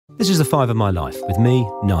This is The Five of My Life with me,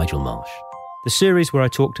 Nigel Marsh. The series where I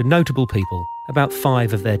talk to notable people about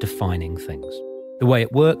 5 of their defining things. The way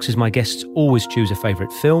it works is my guests always choose a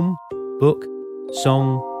favourite film, book,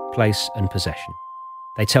 song, place and possession.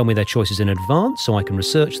 They tell me their choices in advance so I can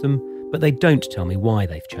research them, but they don't tell me why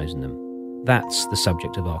they've chosen them. That's the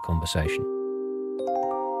subject of our conversation.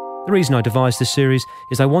 The reason I devised this series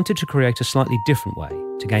is I wanted to create a slightly different way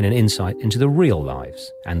to gain an insight into the real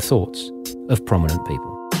lives and thoughts of prominent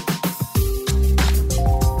people.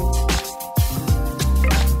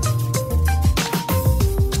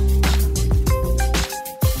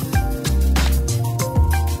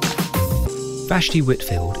 Vashti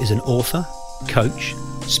Whitfield is an author, coach,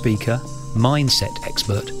 speaker, mindset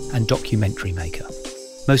expert and documentary maker.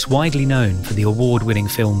 Most widely known for the award-winning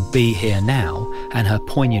film Be Here Now and her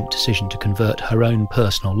poignant decision to convert her own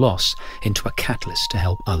personal loss into a catalyst to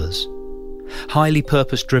help others. Highly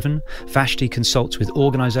purpose-driven, Vashti consults with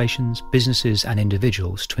organisations, businesses and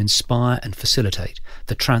individuals to inspire and facilitate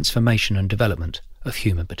the transformation and development of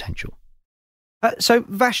human potential. So,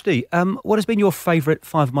 Vashti, what has been your favourite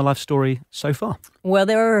 5 of My Life story so far? Well,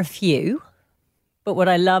 there are a few, but what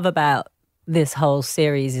I love about this whole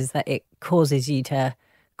series is that it causes you to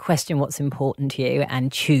question what's important to you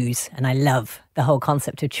and choose. And I love the whole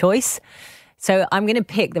concept of choice. So I'm going to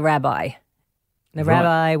pick the rabbi. The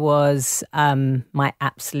rabbi was my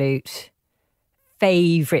absolute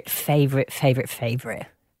favourite.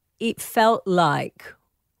 It felt like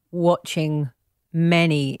watching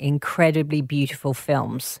many incredibly beautiful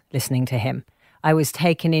films listening to him. I was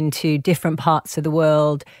taken into different parts of the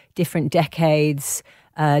world, different decades,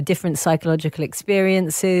 different psychological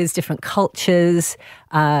experiences, different cultures,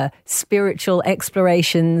 spiritual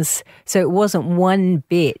explorations. So it wasn't one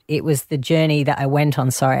bit. It was the journey that I went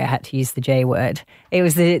on. Sorry, I had to use the J word. It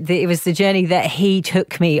was the journey that he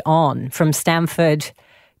took me on, from Stanford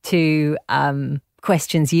to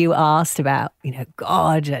questions you asked about,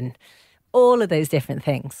 God and all of those different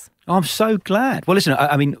things. I'm so glad. Well, listen,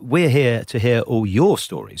 I mean, we're here to hear all your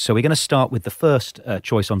stories. So we're going to start with the first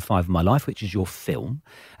choice on 5 of My Life, which is your film.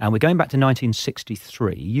 And we're going back to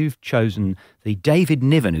 1963. You've chosen the David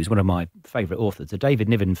Niven, who's one of my favourite authors, the David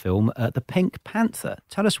Niven film, The Pink Panther.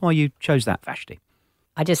 Tell us why you chose that, Vashti.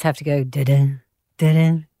 I just have to go, da-dun,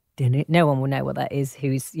 da-dun. No one will know what that is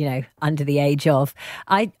who's, under the age of.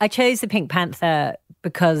 I chose The Pink Panther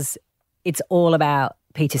because it's all about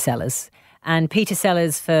Peter Sellers. And Peter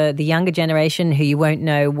Sellers, for the younger generation who you won't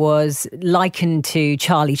know, was likened to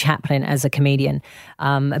Charlie Chaplin as a comedian,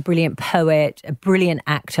 a brilliant poet, a brilliant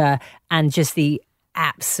actor, and just the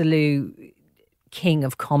absolute king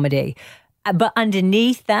of comedy. But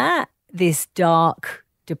underneath that, this dark,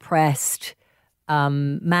 depressed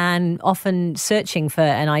man, often searching for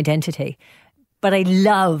an identity. But I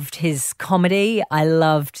loved his comedy. I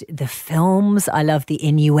loved the films. I loved the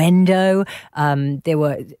innuendo. There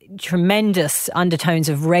were tremendous undertones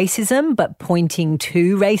of racism, but pointing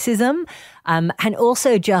to racism. And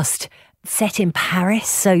also just set in Paris.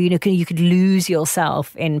 So, you could lose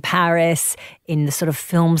yourself in Paris, in the sort of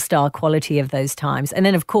film star quality of those times. And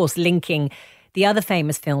then, of course, linking the other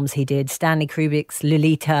famous films he did, Stanley Kubrick's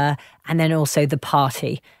Lolita, and then also The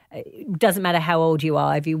Party. It doesn't matter how old you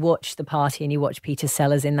are. If you watch The Party and you watch Peter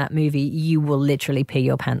Sellers in that movie, you will literally pee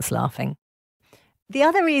your pants laughing. The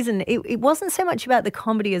other reason, it wasn't so much about the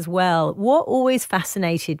comedy as well. What always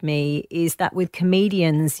fascinated me is that with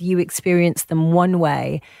comedians, you experience them one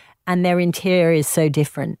way and their interior is so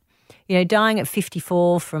different. Dying at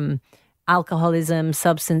 54 from alcoholism,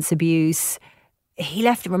 substance abuse, he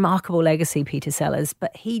left a remarkable legacy, Peter Sellers,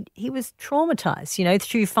 but he was traumatized,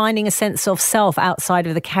 through finding a sense of self outside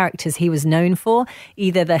of the characters he was known for,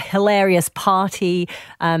 either the hilarious party,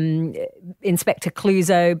 Inspector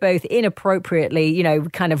Clouseau, both inappropriately,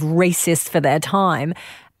 kind of racist for their time,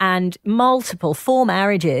 and multiple 4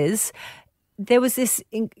 marriages. There was this,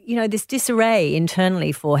 this disarray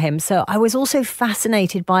internally for him. So I was also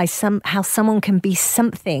fascinated by how someone can be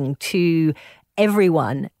something to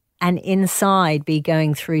everyone and inside be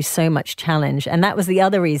going through so much challenge. And that was the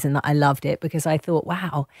other reason that I loved it, because I thought,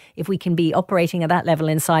 wow, if we can be operating at that level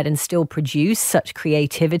inside and still produce such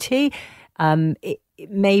creativity,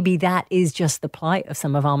 maybe that is just the plight of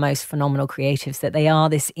some of our most phenomenal creatives, that they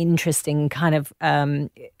are this interesting kind of,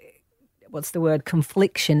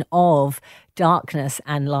 confliction of darkness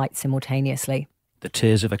and light simultaneously. The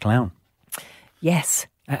Tears of a Clown. Yes.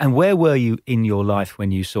 And where were you in your life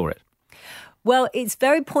when you saw it? Well, it's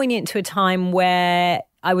very poignant to a time where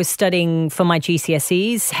I was studying for my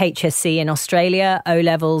GCSEs, HSC in Australia,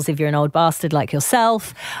 O-levels if you're an old bastard like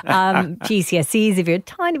yourself, GCSEs if you're a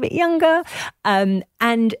tiny bit younger.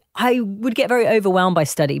 And I would get very overwhelmed by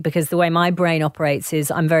study because the way my brain operates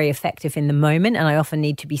is I'm very effective in the moment, and I often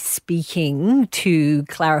need to be speaking to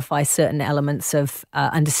clarify certain elements of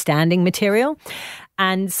understanding material.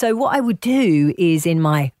 And so what I would do is in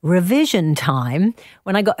my revision time,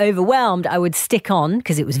 when I got overwhelmed, I would stick on,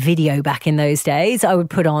 because it was video back in those days, I would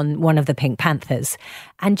put on one of the Pink Panthers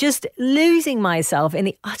and just losing myself in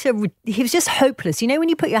the he was just hopeless. You know, when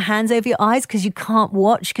you put your hands over your eyes because you can't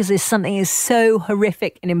watch because there's something is so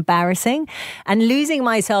horrific and embarrassing, and losing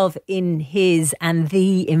myself in his and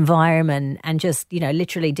the environment and just,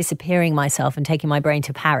 literally disappearing myself and taking my brain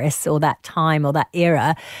to Paris or that time or that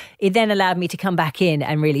era, it then allowed me to come back in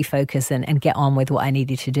and really focus and get on with what I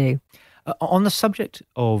needed to do. On the subject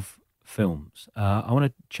of films, I want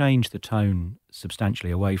to change the tone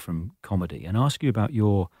substantially away from comedy and ask you about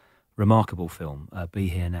your remarkable film, Be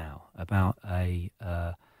Here Now, about a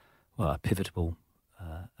pivotal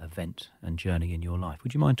event and journey in your life.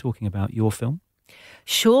 Would you mind talking about your film?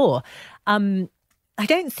 Sure. I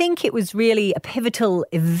don't think it was really a pivotal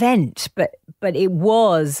event, but it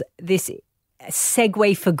was this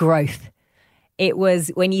segue for growth. It was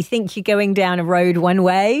when you think you're going down a road one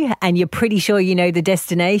way and you're pretty sure you know the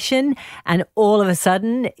destination, and all of a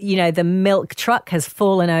sudden, the milk truck has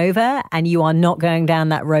fallen over and you are not going down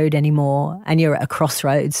that road anymore, and you're at a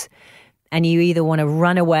crossroads. And you either want to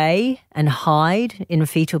run away and hide in a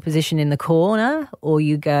fetal position in the corner, or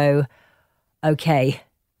you go, okay,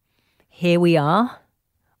 here we are.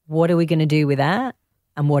 What are we going to do with that?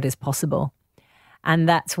 And what is possible? And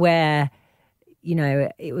that's where,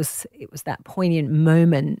 it was that poignant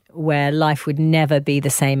moment where life would never be the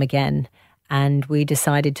same again. And we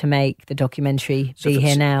decided to make the documentary Be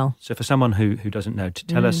Here Now. So for someone who doesn't know, to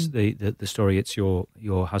tell us the story, it's your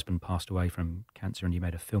husband passed away from cancer and you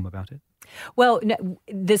made a film about it? Well, no,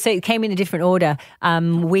 so it came in a different order.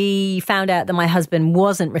 We found out that my husband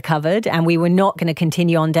wasn't recovered and we were not going to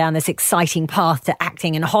continue on down this exciting path to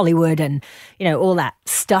acting in Hollywood and, all that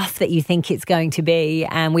stuff that you think it's going to be.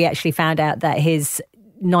 And we actually found out that his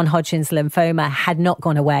non-Hodgkin's lymphoma had not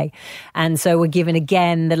gone away. And so we're given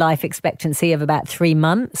again the life expectancy of about 3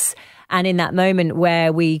 months. And in that moment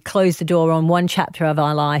where we closed the door on one chapter of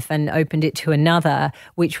our life and opened it to another,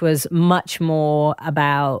 which was much more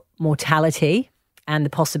about mortality and the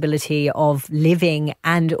possibility of living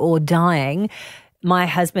and or dying, my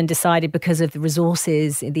husband decided, because of the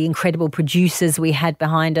resources, the incredible producers we had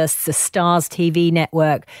behind us, the Stars TV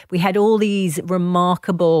network, we had all these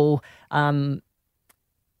remarkable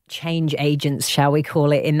change agents, shall we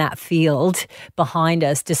call it, in that field behind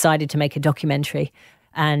us, decided to make a documentary.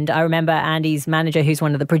 And I remember Andy's manager, who's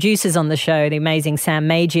one of the producers on the show, the amazing Sam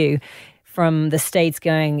Maydew, from the States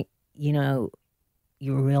going, you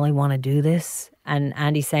really want to do this? And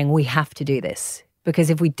Andy saying, we have to do this, because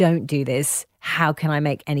if we don't do this, how can I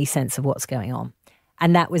make any sense of what's going on?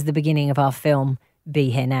 And that was the beginning of our film, Be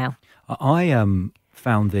Here Now. I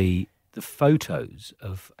found the photos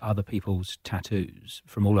of other people's tattoos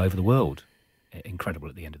from all over the world incredible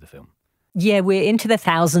at the end of the film. Yeah, we're into the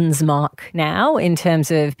thousands mark now in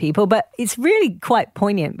terms of people, but it's really quite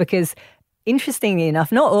poignant because, interestingly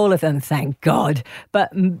enough, not all of them, thank God,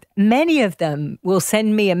 but many of them will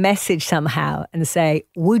send me a message somehow and say,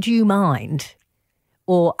 would you mind?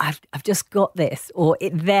 Or I've just got this, or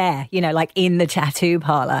it there, like in the tattoo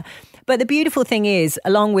parlor. But the beautiful thing is,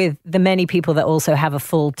 along with the many people that also have a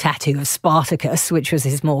full tattoo of Spartacus, which was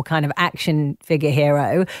his more kind of action figure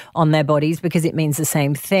hero, on their bodies, because it means the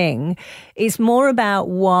same thing, it's more about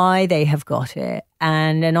why they have got it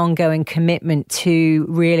and an ongoing commitment to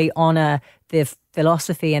really honour the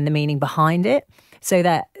philosophy and the meaning behind it. So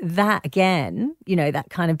that again, that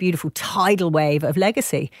kind of beautiful tidal wave of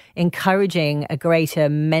legacy, encouraging a greater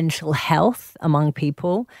mental health among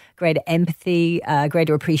people, greater empathy,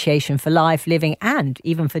 greater appreciation for life, living, and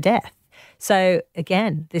even for death. So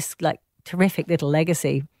again, this terrific little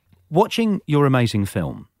legacy. Watching your amazing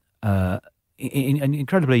film,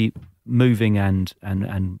 incredibly moving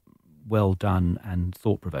and well done and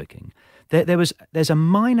thought-provoking, there's a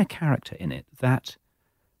minor character in it that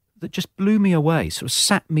just blew me away, sort of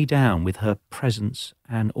sat me down with her presence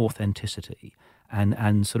and authenticity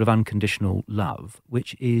and sort of unconditional love,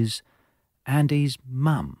 which is Andy's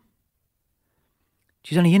mum.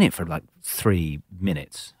 She's only in it for 3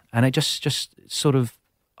 minutes. And it just sort of,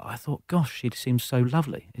 I thought, gosh, she seems so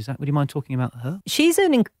lovely. Would you mind talking about her? She's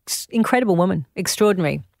an incredible woman,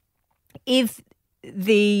 extraordinary. If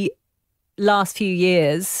the last few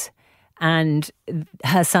years and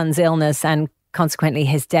her son's illness and consequently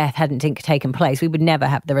his death hadn't taken place, we would never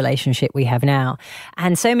have the relationship we have now.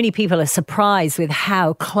 And so many people are surprised with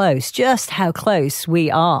just how close we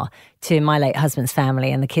are to my late husband's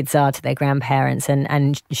family, and the kids are to their grandparents,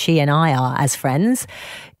 and she and I are as friends.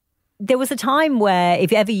 There was a time where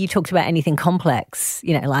if ever you talked about anything complex,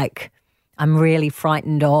 like, I'm really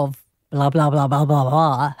frightened of blah, blah, blah, blah, blah,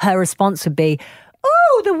 blah, her response would be,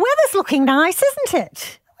 oh, the weather's looking nice, isn't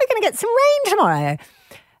it? We're going to get some rain tomorrow.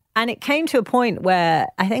 And it came to a point where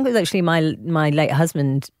I think it was actually my late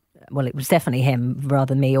husband, well, it was definitely him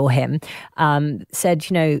rather than me or him, said,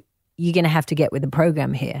 you're going to have to get with the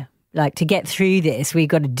program here. Like, to get through this, we've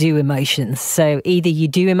got to do emotions. So either you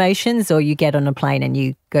do emotions or you get on a plane and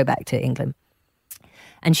you go back to England.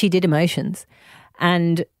 And she did emotions.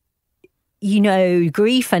 And,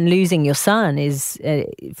 grief and losing your son is,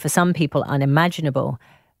 for some people, unimaginable.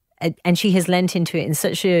 And she has lent into it in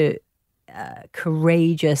such a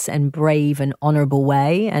courageous and brave and honourable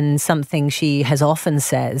way. And something she has often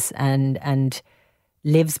says and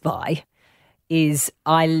lives by is,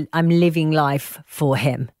 I'm living life for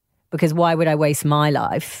him. Because why would I waste my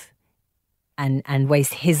life and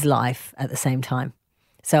waste his life at the same time?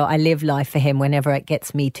 So I live life for him. Whenever it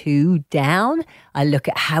gets me too down, I look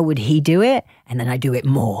at how would he do it, and then I do it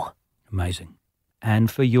more. Amazing. And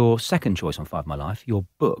for your second choice on Five My Life, your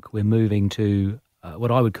book, we're moving to what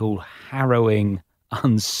I would call harrowing,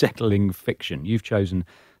 unsettling fiction. You've chosen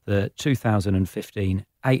the 2015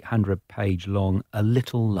 800-page long A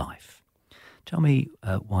Little Life. Tell me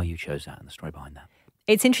why you chose that and the story behind that.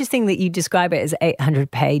 It's interesting that you describe it as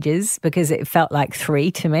 800 pages because it felt like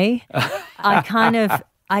 3 to me. I kind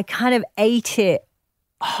of ate it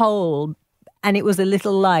whole, and it was a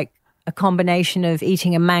little like a combination of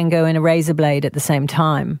eating a mango and a razor blade at the same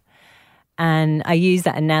time. And I use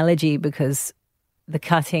that analogy because the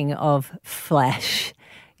cutting of flesh,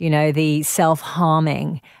 the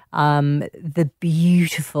self-harming, the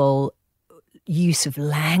beautiful use of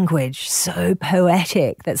language, so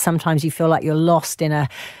poetic that sometimes you feel like you're lost in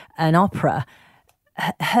an opera.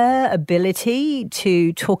 Her ability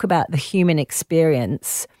to talk about the human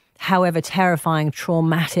experience, however terrifying,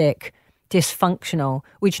 traumatic, dysfunctional,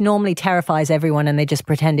 which normally terrifies everyone and they just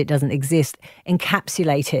pretend it doesn't exist,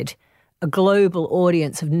 encapsulated a global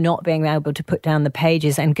audience of not being able to put down the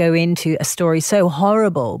pages and go into a story so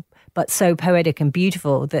horrible but so poetic and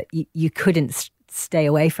beautiful that you couldn't stay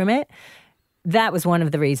away from it. That was one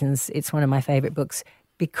of the reasons it's one of my favourite books,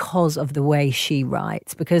 because of the way she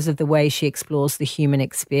writes, because of the way she explores the human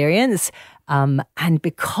experience, and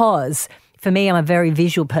because, for me, I'm a very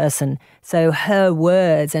visual person. So her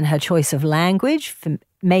words and her choice of language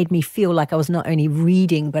made me feel like I was not only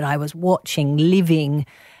reading, but I was watching, living.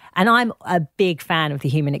 And I'm a big fan of the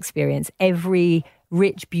human experience. Every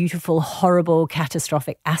rich, beautiful, horrible,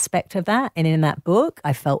 catastrophic aspect of that. And in that book,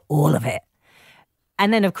 I felt all of it.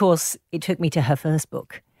 And then, of course, it took me to her first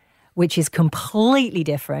book, which is completely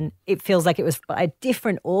different. It feels like it was by a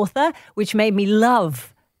different author, which made me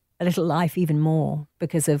love A Little Life even more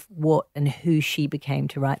because of what and who she became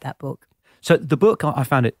to write that book. So the book, I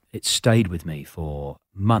found it stayed with me for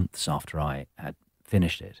months after I had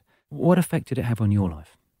finished it. What effect did it have on your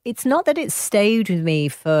life? It's not that it stayed with me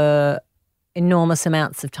for enormous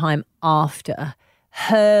amounts of time after.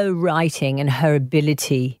 Her writing and her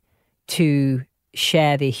ability to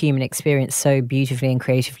share the human experience so beautifully and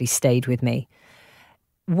creatively stayed with me.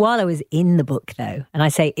 While I was in the book, though, and I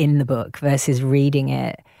say in the book versus reading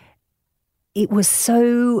it, it was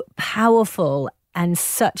so powerful and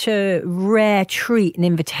such a rare treat and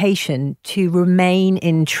invitation to remain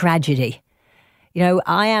in tragedy.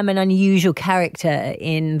 I am an unusual character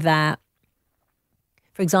in that,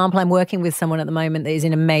 for example, I'm working with someone at the moment that is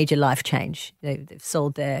in a major life change. They've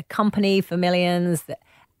sold their company for millions,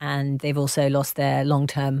 and they've also lost their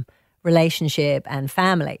long-term relationship and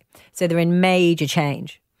family. So they're in major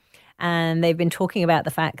change. And they've been talking about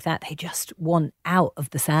the fact that they just want out of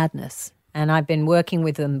the sadness. And I've been working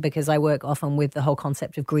with them because I work often with the whole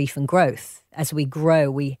concept of grief and growth. As we grow,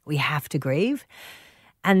 we have to grieve.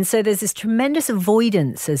 And so there's this tremendous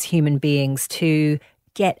avoidance as human beings to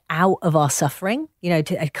get out of our suffering. We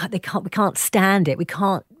can't stand it. We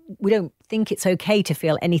don't think it's okay to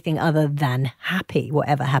feel anything other than happy,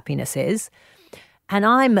 whatever happiness is. And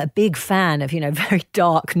I'm a big fan of, very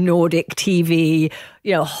dark Nordic TV,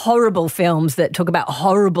 horrible films that talk about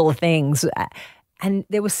horrible things. And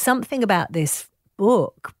there was something about this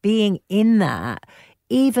book being in that,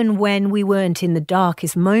 even when we weren't in the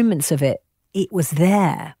darkest moments of it, it was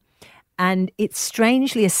there. And it's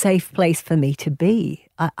strangely a safe place for me to be.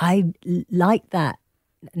 I like that.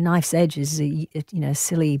 Knife's Edge is a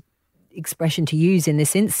silly expression to use in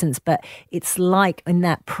this instance, but it's like in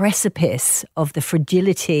that precipice of the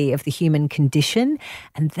fragility of the human condition.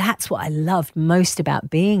 And that's what I loved most about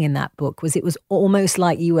being in that book, was it was almost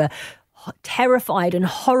like you were terrified and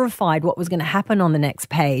horrified what was going to happen on the next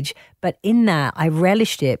page. But in that, I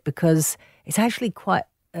relished it because it's actually quite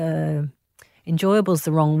enjoyable is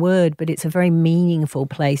the wrong word, but it's a very meaningful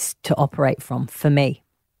place to operate from for me.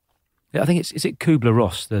 Yeah, I think is it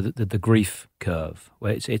Kubler-Ross, the grief curve,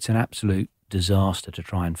 where it's an absolute disaster to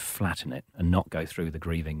try and flatten it and not go through the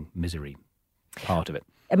grieving misery part of it.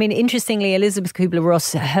 I mean, interestingly, Elizabeth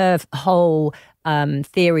Kubler-Ross, her whole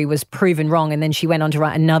theory was proven wrong, and then she went on to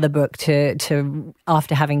write another book to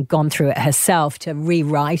after having gone through it herself, to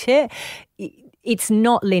rewrite it. It's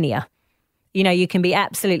not linear. You know, you can be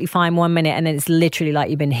absolutely fine 1 minute and then it's literally like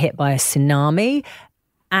you've been hit by a tsunami.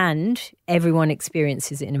 And everyone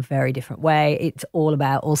experiences it in a very different way. It's all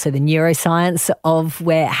about also the neuroscience of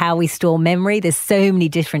how we store memory. There's so many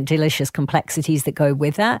different delicious complexities that go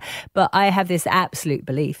with that. But I have this absolute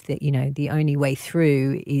belief that, you know, the only way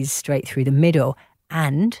through is straight through the middle.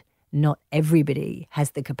 And not everybody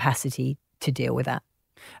has the capacity to deal with that.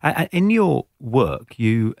 In your work,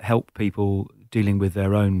 you help people dealing with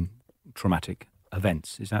their own traumatic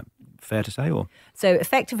events. Is that fair to say? Or so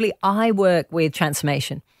effectively, I work with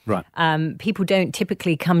transformation. Right. People don't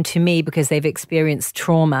typically come to me because they've experienced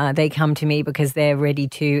trauma. They come to me because they're ready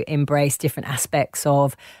to embrace different aspects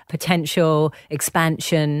of potential,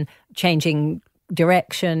 expansion, changing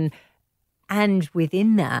direction. And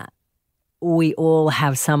within that, we all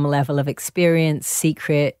have some level of experience,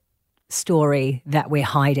 secret, story that we're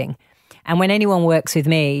hiding. And when anyone works with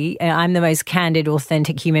me, I'm the most candid,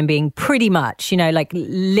 authentic human being, pretty much. You know, like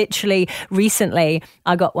literally recently,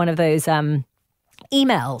 I got one of those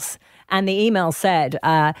emails, and the email said,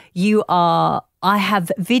 I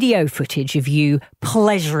have video footage of you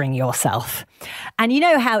pleasuring yourself. And you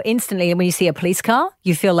know how instantly when you see a police car,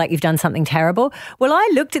 you feel like you've done something terrible? Well,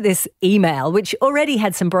 I looked at this email, which already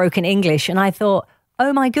had some broken English, and I thought,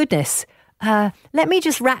 oh my goodness, let me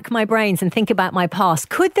just rack my brains and think about my past.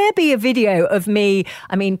 Could there be a video of me,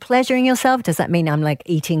 pleasuring yourself? Does that mean I'm like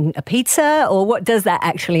eating a pizza, or what does that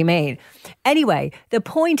actually mean? Anyway, the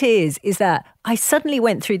point is that I suddenly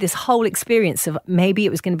went through this whole experience of maybe it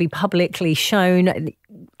was going to be publicly shown.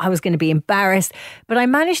 I was going to be embarrassed, but I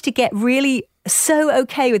managed to get really so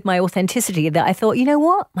okay with my authenticity that I thought, you know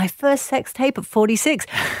what? My first sex tape at 46,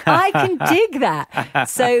 I can dig that.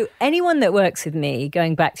 So anyone that works with me,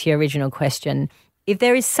 going back to your original question, if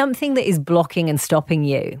there is something that is blocking and stopping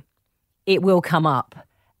you, it will come up,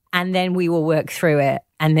 and then we will work through it,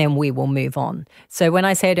 and then we will move on. So when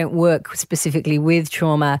I say I don't work specifically with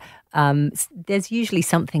trauma, there's usually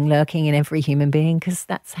something lurking in every human being, because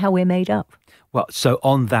that's how we're made up. Well, so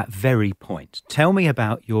on that very point, tell me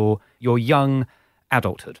about your young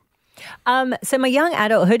adulthood. So my young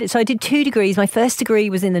adulthood, so I did 2 degrees. My first degree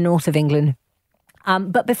was in the north of England.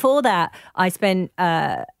 But before that, I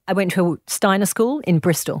went to a Steiner school in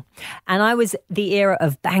Bristol, and I was the era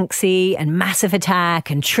of Banksy and Massive Attack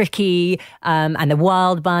and Tricky, and the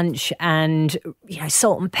Wild Bunch, and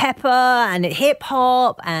Salt and Pepper and hip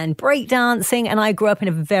hop and breakdancing. And I grew up in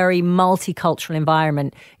a very multicultural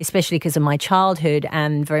environment, especially because of my childhood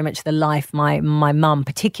and very much the life my mum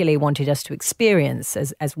particularly wanted us to experience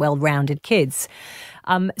as well-rounded kids.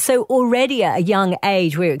 So already at a young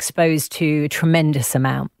age, we were exposed to a tremendous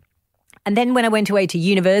amount. And then when I went away to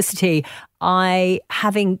university,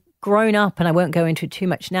 having grown up, and I won't go into it too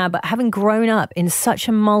much now, but having grown up in such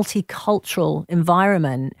a multicultural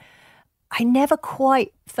environment, I never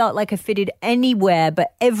quite felt like I fitted anywhere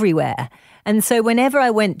but everywhere. And so whenever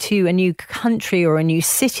I went to a new country or a new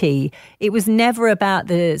city, it was never about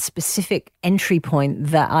the specific entry point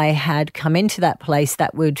that I had come into that place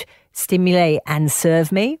that would stimulate and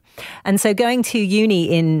serve me. And so going to uni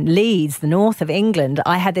in Leeds, the north of England,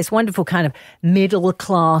 I had this wonderful kind of middle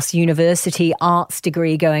class university arts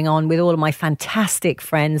degree going on with all of my fantastic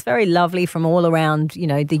friends, very lovely from all around,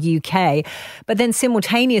 the UK. But then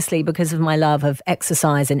simultaneously, because of my love of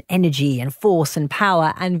exercise and energy and force and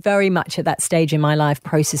power, and very much at that stage in my life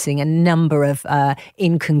processing a number of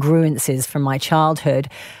incongruences from my childhood,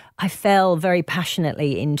 I fell very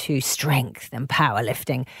passionately into strength and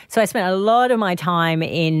powerlifting. So I spent a lot of my time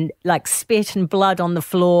in like spit and blood on the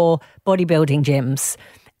floor bodybuilding gyms.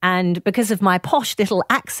 And because of my posh little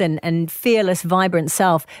accent and fearless, vibrant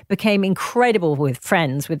self, became incredible with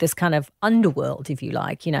friends with this kind of underworld, if you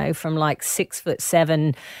like, from like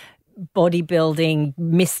 6'7" bodybuilding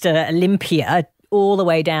Mr. Olympia all the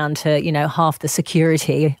way down to, half the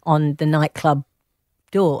security on the nightclub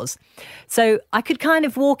doors. So I could kind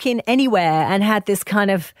of walk in anywhere and had this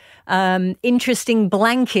kind of interesting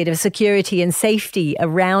blanket of security and safety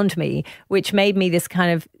around me, which made me this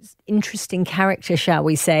kind of interesting character, shall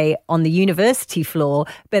we say, on the university floor,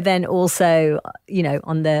 but then also,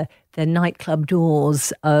 on the nightclub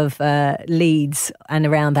doors of Leeds and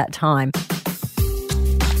around that time.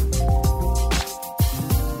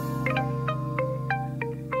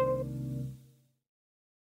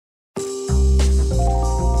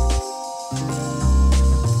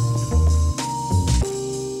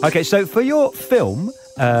 Okay, so for your film,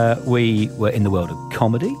 we were in the world of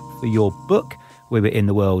comedy. For your book, we were in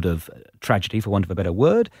the world of tragedy, for want of a better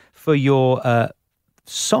word. For your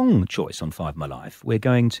song choice on Five My Life, we're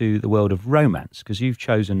going to the world of romance, because you've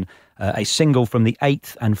chosen a single from the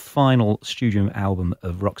 8th and final studio album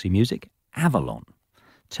of Roxy Music, Avalon.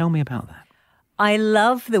 Tell me about that. I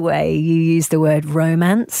love the way you use the word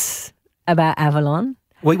romance about Avalon.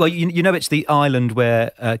 Well, it's the island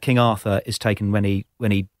where King Arthur is taken when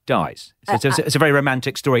he dies. It's a very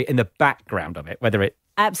romantic story in the background of it, whether it...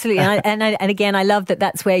 Absolutely. And again, I love that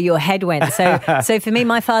that's where your head went. So for me,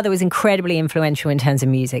 my father was incredibly influential in terms of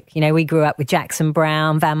music. We grew up with Jackson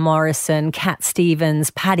Browne, Van Morrison, Cat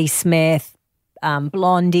Stevens, Patti Smith,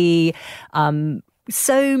 Blondie,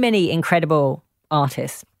 so many incredible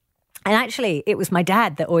artists. And actually, it was my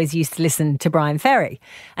dad that always used to listen to Brian Ferry.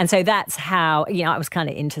 And so that's how, I was kind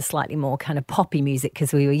of into slightly more kind of poppy music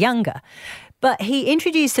because we were younger. But he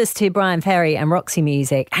introduced us to Brian Ferry and Roxy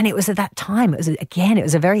Music, and it was at that time, it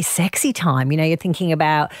was a very sexy time. You're thinking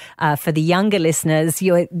about, for the younger listeners,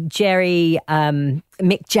 you're Jerry,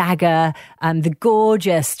 Mick Jagger, the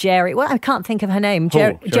gorgeous Jerry, I can't think of her name,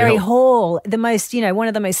 Jerry Hall, the most, one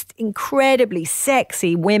of the most incredibly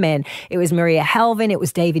sexy women. It was Maria Helvin, it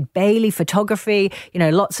was David Bailey, photography,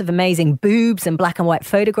 lots of amazing boobs and black and white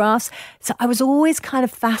photographs. So I was always kind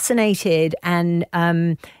of fascinated and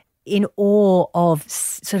in awe of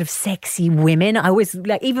sort of sexy women. I always,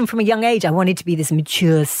 even from a young age, I wanted to be this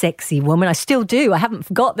mature, sexy woman. I still do. I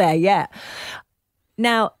haven't got there yet.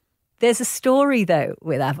 Now, there's a story, though,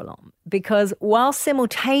 with Avalon, because while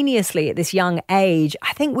simultaneously at this young age,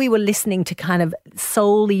 I think we were listening to kind of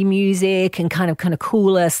soul-y music and kind of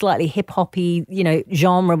cooler, slightly hip-hoppy,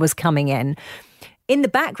 genre was coming in. In the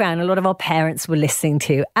background, a lot of our parents were listening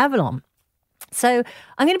to Avalon. So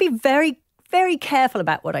I'm going to be very careful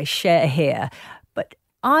about what I share here, but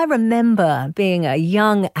I remember being a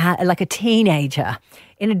like a teenager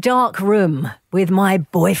in a dark room with my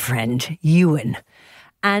boyfriend, Ewan,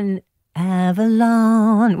 and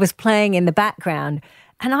Avalon was playing in the background,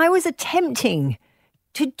 and I was attempting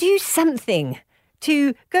to do something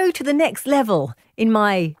to go to the next level in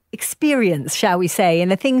my experience, shall we say,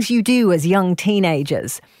 and the things you do as young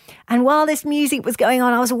teenagers. And while this music was going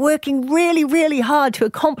on, I was working really, really hard to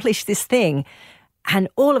accomplish this thing. And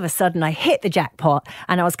all of a sudden, I hit the jackpot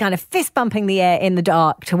and I was kind of fist bumping the air in the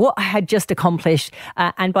dark to what I had just accomplished.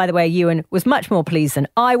 And by the way, Ewan was much more pleased than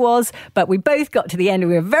I was, but we both got to the end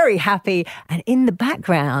and we were very happy. And in the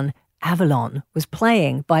background, Avalon was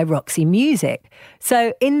playing by Roxy Music.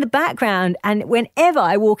 So in the background, and whenever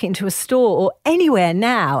I walk into a store or anywhere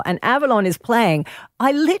now and Avalon is playing,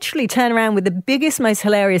 I literally turn around with the biggest, most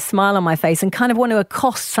hilarious smile on my face and kind of want to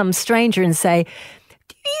accost some stranger and say,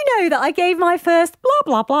 do you know that I gave my first blah,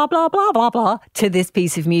 blah, blah, blah, blah, blah, blah to this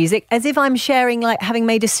piece of music, as if I'm sharing like having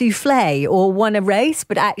made a souffle or won a race,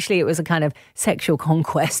 but actually it was a kind of sexual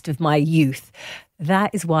conquest of my youth.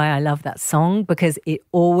 That is why I love that song, because it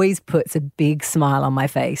always puts a big smile on my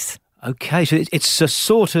face. Okay, so it's a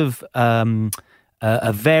sort of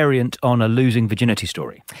a variant on a losing virginity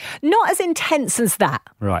story. Not as intense as that,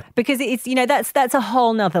 right? Because it's that's a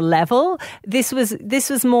whole nother level. This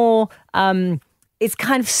was more. It's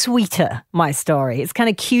kind of sweeter, my story. It's kind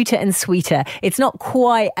of cuter and sweeter. It's not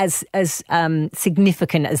quite as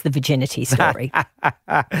significant as the virginity story.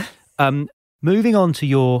 Moving on to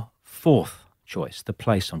your fourth choice, the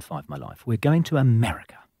place on Five My Life. We're going to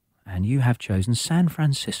America, and you have chosen San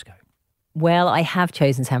Francisco. Well, I have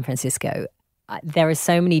chosen San Francisco. There are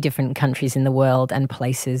so many different countries in the world and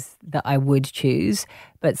places that I would choose,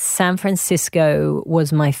 but San Francisco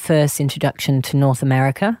was my first introduction to North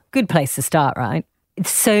America. Good place to start, right? It's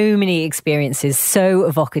so many experiences, so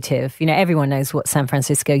evocative. Everyone knows what San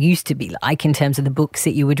Francisco used to be like in terms of the books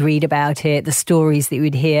that you would read about it, the stories that you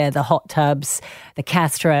would hear, the hot tubs, the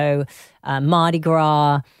Castro, Mardi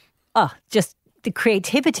Gras. Just the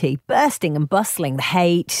creativity, bursting and bustling, the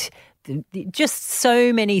hate, just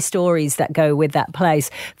so many stories that go with that place.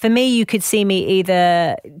 For me, you could see me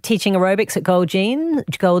either teaching aerobics at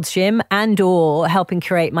Gold's Gym, and or helping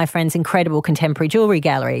curate my friend's incredible contemporary jewelry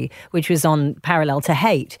gallery, which was on parallel to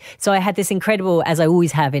Haight. So I had this incredible, as I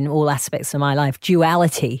always have in all aspects of my life,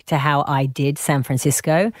 duality to how I did San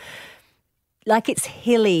Francisco. Like its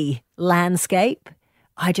hilly landscape,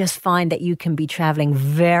 I just find that you can be traveling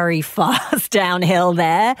very fast downhill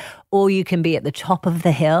there, or you can be at the top of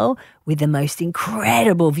the hill with the most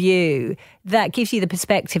incredible view that gives you the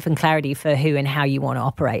perspective and clarity for who and how you want to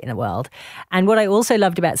operate in the world. And what I also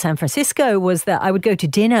loved about San Francisco was that I would go to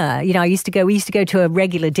dinner. We used to go to a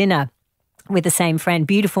regular dinner with the same friend,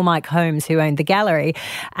 beautiful Mike Holmes, who owned the gallery.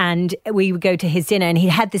 And we would go to his dinner, and he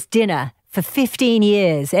had this dinner for 15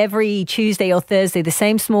 years. Every Tuesday or Thursday, the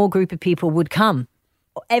same small group of people would come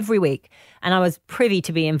every week. And I was privy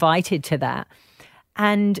to be invited to that.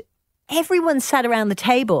 And everyone sat around the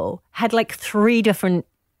table had like 3 different,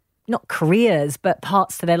 not careers, but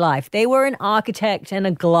parts to their life. They were an architect and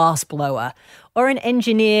a glass blower, or an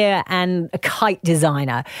engineer and a kite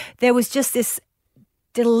designer. There was just this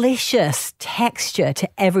delicious texture to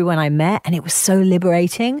everyone I met, and it was so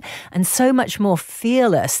liberating and so much more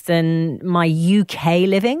fearless than my UK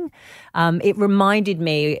living.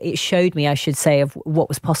 It showed me, I should say, of what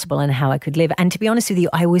was possible and how I could live. And to be honest with you,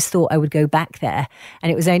 I always thought I would go back there.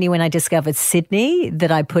 And it was only when I discovered Sydney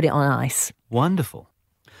that I put it on ice. Wonderful.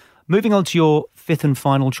 Moving on to your 5th and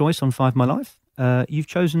final choice on 5 My Life, you've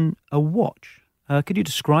chosen a watch. Could you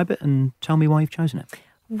describe it and tell me why you've chosen it?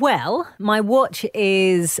 Well, my watch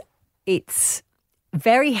it's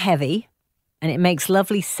very heavy, and it makes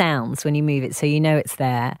lovely sounds when you move it, so you know it's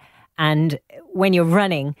there. And when you're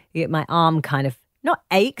running, my arm kind of, not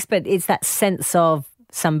aches, but it's that sense of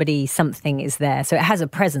something is there. So it has a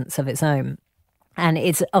presence of its own. And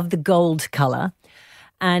it's of the gold colour.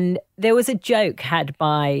 And there was a joke had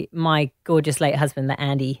by my gorgeous late husband, the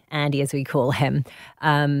Andy as we call him,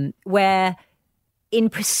 where in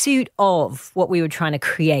pursuit of what we were trying to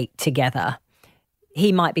create together,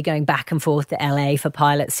 he might be going back and forth to LA for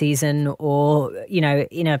pilot season, or, in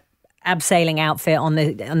a abseiling outfit on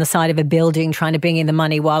the side of a building trying to bring in the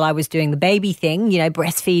money while I was doing the baby thing,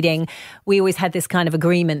 breastfeeding. We always had this kind of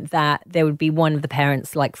agreement that there would be one of the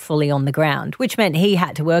parents like fully on the ground, which meant he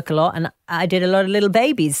had to work a lot and I did a lot of little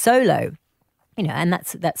babies solo, and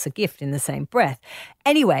that's a gift in the same breath.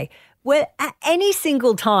 Anyway, where at any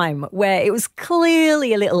single time where it was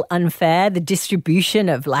clearly a little unfair, the distribution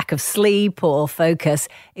of lack of sleep or focus,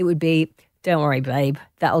 it would be, don't worry, babe,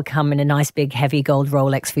 that'll come in a nice big heavy gold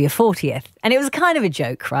Rolex for your 40th. And it was kind of a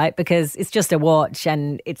joke, right? Because it's just a watch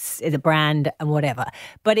and it's a brand and whatever.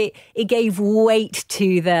 But it gave weight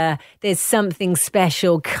to there's something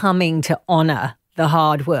special coming to honour the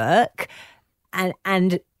hard work,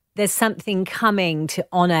 and there's something coming to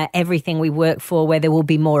honour everything we work for, where there will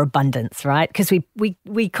be more abundance, right? Because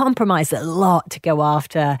we compromised a lot to go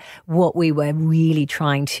after what we were really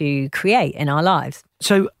trying to create in our lives.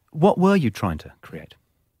 So what were you trying to create?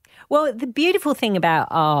 Well, the beautiful thing about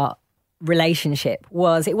our relationship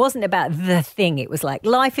was it wasn't about the thing. It was like,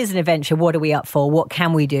 life is an adventure. What are we up for? What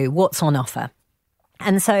can we do? What's on offer?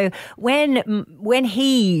 And so when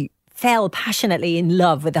he fell passionately in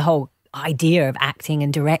love with the whole idea of acting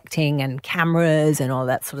and directing and cameras and all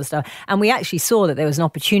that sort of stuff, and we actually saw that there was an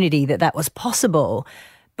opportunity that was possible,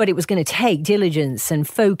 but it was going to take diligence and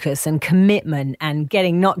focus and commitment and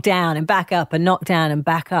getting knocked down and back up and knocked down and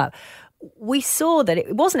back up. We saw that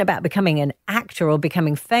it wasn't about becoming an actor or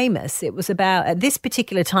becoming famous. It was about, at this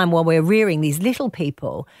particular time while we're rearing these little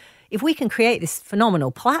people, if we can create this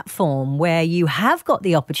phenomenal platform where you have got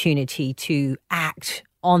the opportunity to act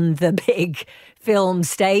on the big film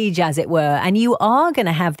stage, as it were, and you are going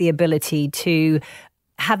to have the ability to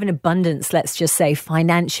have an abundance, let's just say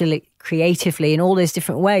financially, creatively, in all those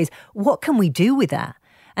different ways, what can we do with that?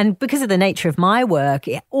 And because of the nature of my work,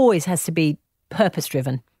 it always has to be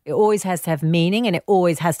purpose-driven. It always has to have meaning, and it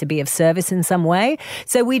always has to be of service in some way.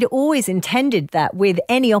 So we'd always intended that with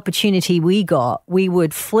any opportunity we got, we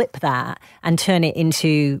would flip that and turn it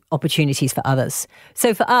into opportunities for others.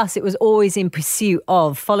 So for us, it was always in pursuit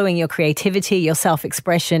of following your creativity, your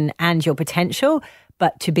self-expression and your potential,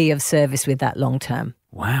 but to be of service with that long term.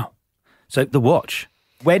 Wow. So the watch,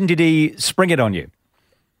 when did he spring it on you?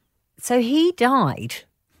 So he died.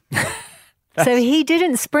 So he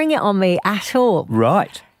didn't spring it on me at all.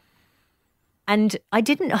 Right. And I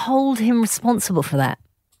didn't hold him responsible for that.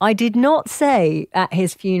 I did not say at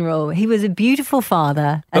his funeral, he was a beautiful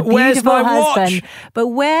father, a beautiful husband, but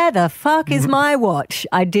where the fuck is my watch?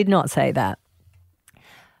 I did not say that.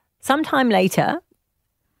 Sometime later,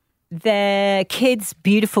 their kid's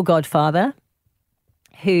beautiful godfather,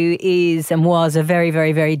 who is and was a very,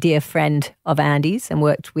 very, very dear friend of Andy's and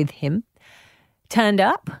worked with him, turned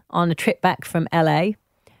up on a trip back from LA.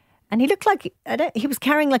 And he looked like, he was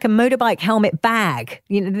carrying like a motorbike helmet bag.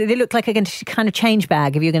 You know, they looked like a kind of change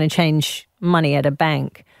bag if you're going to change money at a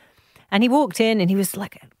bank. And he walked in and he was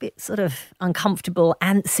like a bit sort of uncomfortable,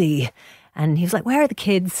 antsy. And he was like, where are the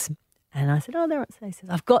kids? And I said, oh, they're upstairs. He says,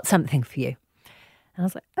 I've got something for you. And I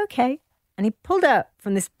was like, okay. And he pulled out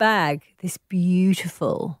from this bag this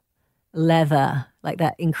beautiful leather, like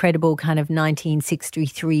that incredible kind of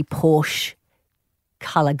 1963 Porsche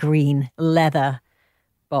color green leather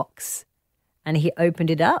box. And he opened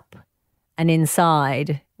it up, and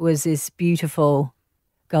inside was this beautiful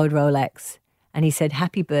gold Rolex. And he said,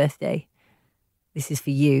 happy birthday. This is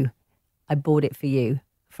for you. I bought it for you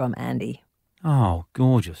from Andy. Oh,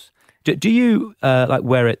 gorgeous. Do you like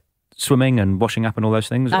wear it swimming and washing up and all those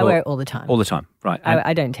things? I wear it all the time. All the time, right.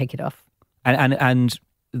 I don't take it off. And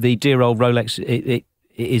the dear old Rolex, it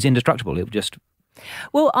is indestructible. It just...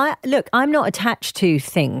 Well, I'm not attached to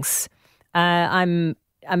things. I'm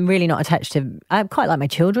really not attached to... I quite like my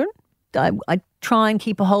children. I try and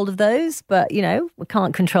keep a hold of those, but, you know, we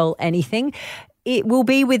can't control anything. It will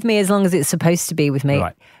be with me as long as it's supposed to be with me.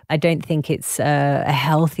 Right. I don't think it's a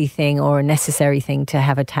healthy thing or a necessary thing to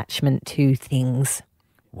have attachment to things.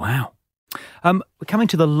 Wow. We're coming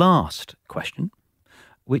to the last question,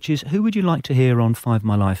 which is, who would you like to hear on 5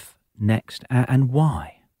 My Life next, and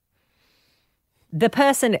why? The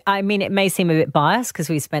person, I mean, it may seem a bit biased because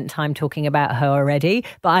we spent time talking about her already,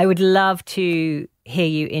 but I would love to hear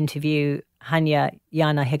you interview Hanya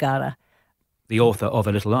Yanagihara. The author of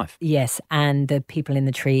A Little Life. Yes, and The People in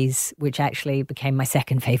the Trees, which actually became my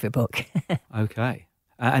second favourite book. Okay.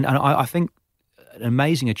 And I think an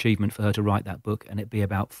amazing achievement for her to write that book and it be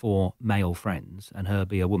about 4 male friends and her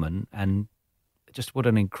be a woman, and just what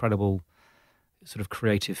an incredible sort of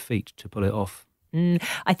creative feat to pull it off.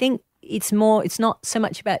 I think it's not so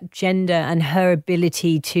much about gender and her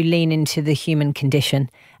ability to lean into the human condition.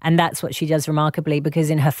 And that's what she does remarkably, because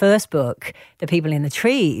in her first book, The People in the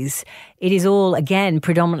Trees, it is all, again,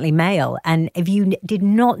 predominantly male. And if you did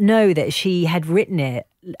not know that she had written it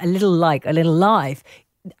a little life,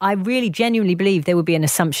 I really genuinely believe there would be an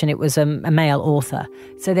assumption it was a male author.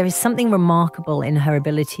 So there is something remarkable in her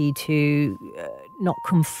ability to not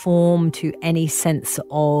conform to any sense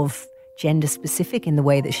of gender specific in the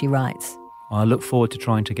way that she writes. I look forward to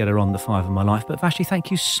trying to get her on the 5 of My Life. But Vashti,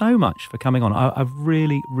 thank you so much for coming on. I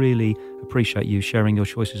really, really appreciate you sharing your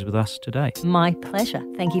choices with us today. My pleasure.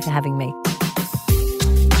 Thank you for having me.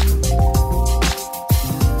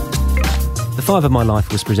 The 5 of My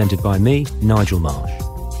Life was presented by me, Nigel Marsh.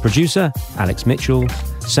 Producer, Alex Mitchell.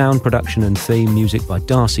 Sound production and theme music by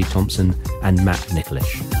Darcy Thompson and Matt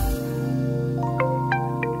Nicholish.